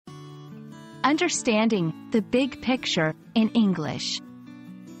Understanding the big picture in English.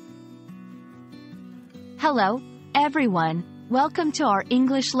 Hello, everyone. Welcome to our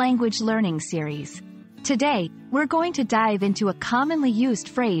English language learning series. Today, we're going to dive into a commonly used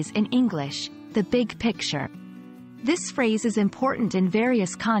phrase in English, the big picture. This phrase is important in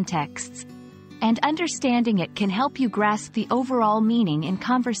various contexts, and understanding it can help you grasp the overall meaning in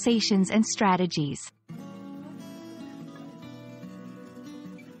conversations and strategies.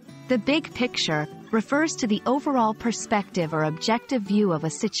 The big picture refers to the overall perspective or objective view of a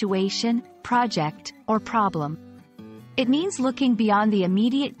situation, project, or problem. It means looking beyond the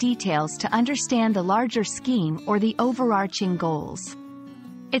immediate details to understand the larger scheme or the overarching goals.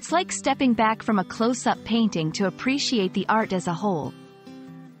 It's like stepping back from a close-up painting to appreciate the art as a whole.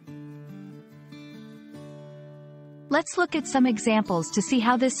 Let's look at some examples to see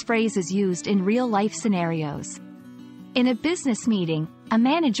how this phrase is used in real-life scenarios. In a business meeting, a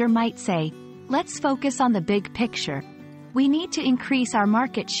manager might say, "Let's focus on the big picture. We need to increase our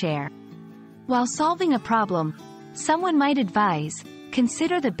market share." While solving a problem, someone might advise,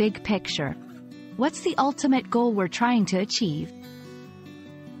 "Consider the big picture. What's the ultimate goal we're trying to achieve?"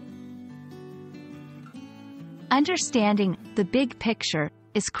 Understanding the big picture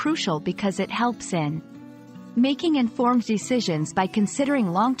is crucial because it helps in making informed decisions by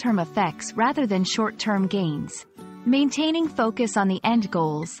considering long-term effects rather than short-term gains. Maintaining focus on the end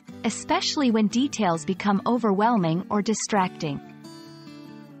goals, especially when details become overwhelming or distracting.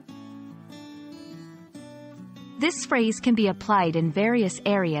 This phrase can be applied in various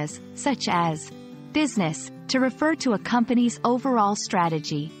areas, such as business, to refer to a company's overall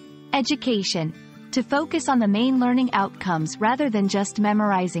strategy; education, to focus on the main learning outcomes rather than just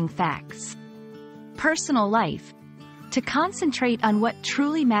memorizing facts; personal life, to concentrate on what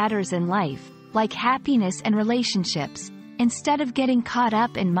truly matters in life, like happiness and relationships, instead of getting caught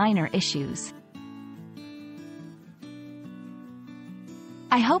up in minor issues.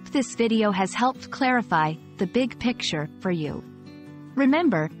 I hope this video has helped clarify the big picture for you.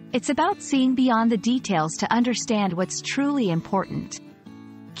 Remember, it's about seeing beyond the details to understand what's truly important.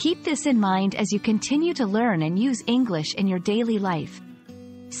 Keep this in mind as you continue to learn and use English in your daily life.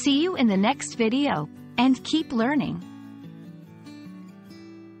 See you in the next video, and keep learning.